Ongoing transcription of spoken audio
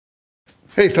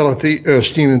Hey fellow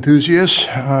steam enthusiasts,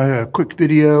 a quick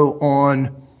video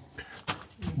on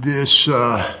this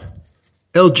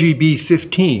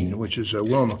LGB15, which is a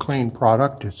Will McLean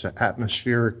product. It's an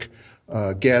atmospheric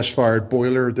gas-fired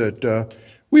boiler that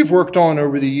we've worked on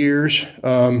over the years,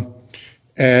 and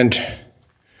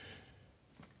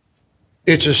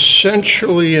it's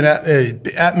essentially an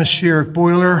atmospheric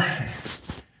boiler,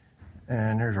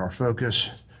 and there's our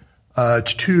focus.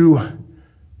 It's two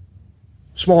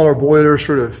smaller boilers,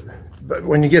 but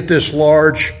when you get this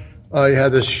large, you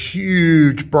have this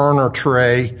huge burner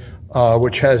tray,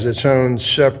 which has its own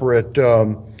separate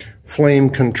flame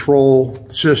control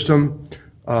system.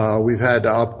 We've had to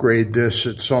upgrade this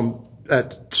at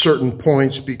certain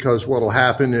points because what'll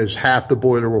happen is half the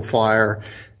boiler will fire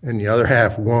and the other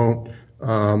half won't.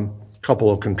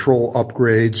 Couple of control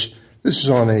upgrades. This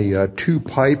is on a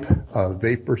two-pipe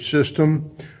vapor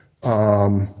system.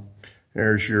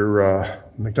 There's your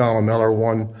McDonnell Miller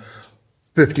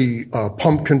 150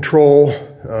 pump control.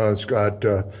 It's got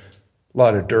a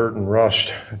lot of dirt and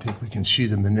rust. I think we can see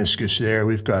the meniscus there.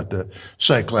 We've got the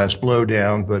sight glass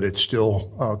blowdown, but it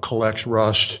still collects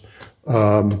rust.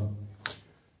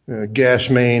 Gas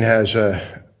main has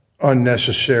a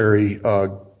unnecessary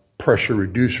pressure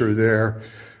reducer there.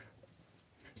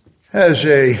 Has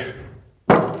a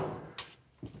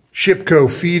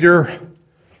Shipco feeder,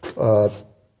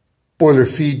 boiler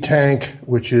feed tank,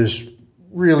 which is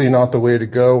really not the way to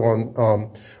go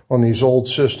on these old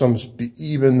systems,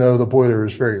 even though the boiler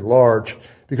is very large,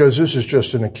 because this is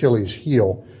just an Achilles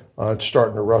heel. It's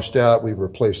starting to rust out. We've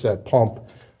replaced that pump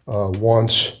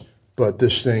once, but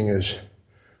this thing is,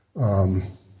 who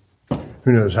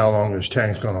knows how long this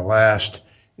tank's going to last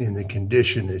in the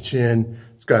condition it's in.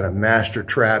 It's got a master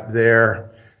trap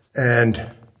there,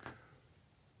 and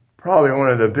probably one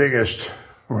of the biggest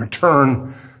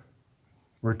return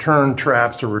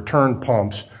traps or return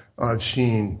pumps I've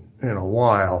seen in a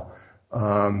while.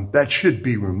 That should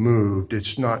be removed.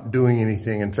 It's not doing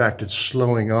anything. In fact, it's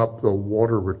slowing up the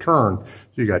water return. So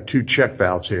you got two check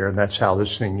valves here, and that's how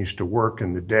this thing used to work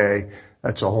in the day.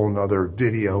 That's a whole nother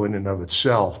video in and of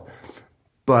itself.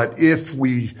 But if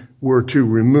we were to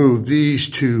remove these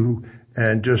two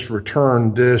and just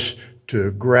return this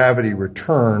to gravity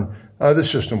return,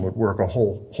 this system would work a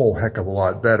whole heck of a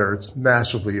lot better. It's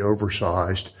massively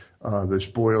oversized, this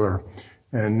boiler.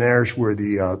 And there's where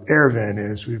the air vent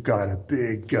is. We've got a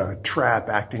big trap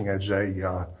acting as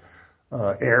a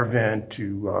air vent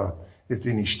to, if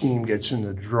any steam gets in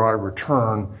the dry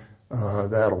return,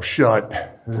 that'll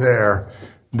shut there.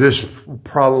 This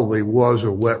probably was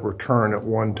a wet return at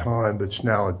one time, but it's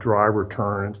now a dry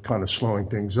return. It's kind of slowing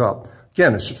things up.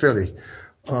 Again, it's a fairly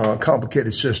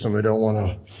complicated system. I don't want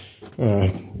to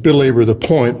belabor the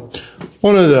point.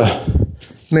 One of the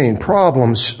main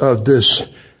problems of this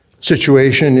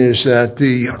situation is that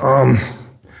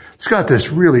it's got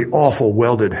this really awful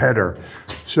welded header.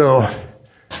 So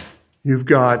you've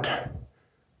got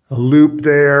a loop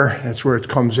there. That's where it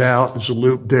comes out. There's a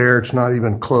loop there. It's not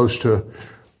even close to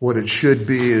what it should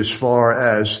be as far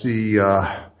as the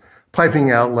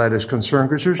piping outlet is concerned,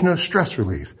 because there's no stress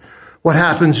relief. What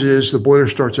happens is the boiler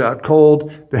starts out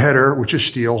cold. The header, which is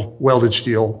steel, welded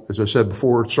steel, as I said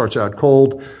before, it starts out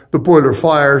cold. The boiler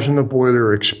fires and the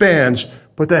boiler expands,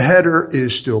 but the header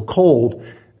is still cold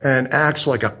and acts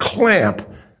like a clamp,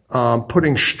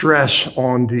 putting stress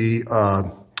on the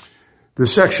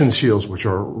section seals, which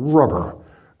are rubber.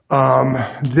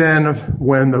 Then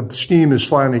when the steam is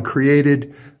finally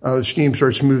created, the steam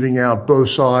starts moving out both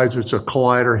sides. It's a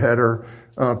collider header,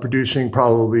 producing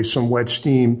probably some wet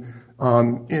steam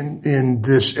in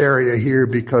this area here,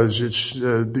 because it's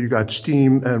you got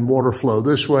steam and water flow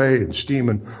this way and steam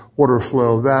and water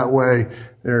flow that way.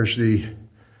 There's the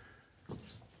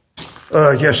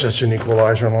yes, that's an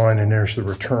equalizer line, and there's the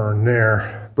return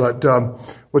there. But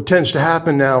what tends to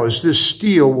happen now is this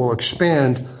steel will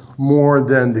expand more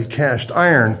than the cast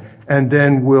iron, and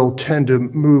then will tend to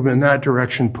move in that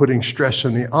direction, putting stress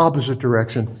in the opposite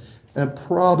direction, and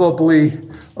probably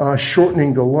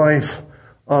shortening the life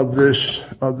of this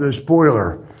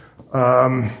boiler.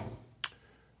 And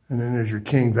then there's your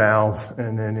king valve,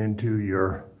 and then into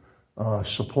your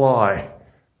supply,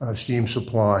 steam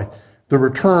supply. The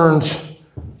returns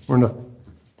were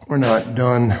not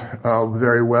done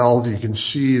very well. You can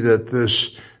see that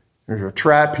there's a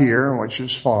trap here, which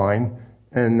is fine,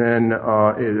 and then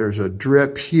there's a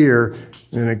drip here,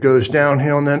 and it goes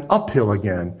downhill and then uphill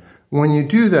again. When you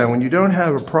do that, when you don't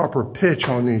have a proper pitch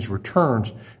on these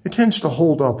returns, it tends to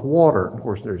hold up water. Of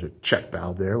course, there's a check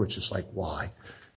valve there, which is like, why?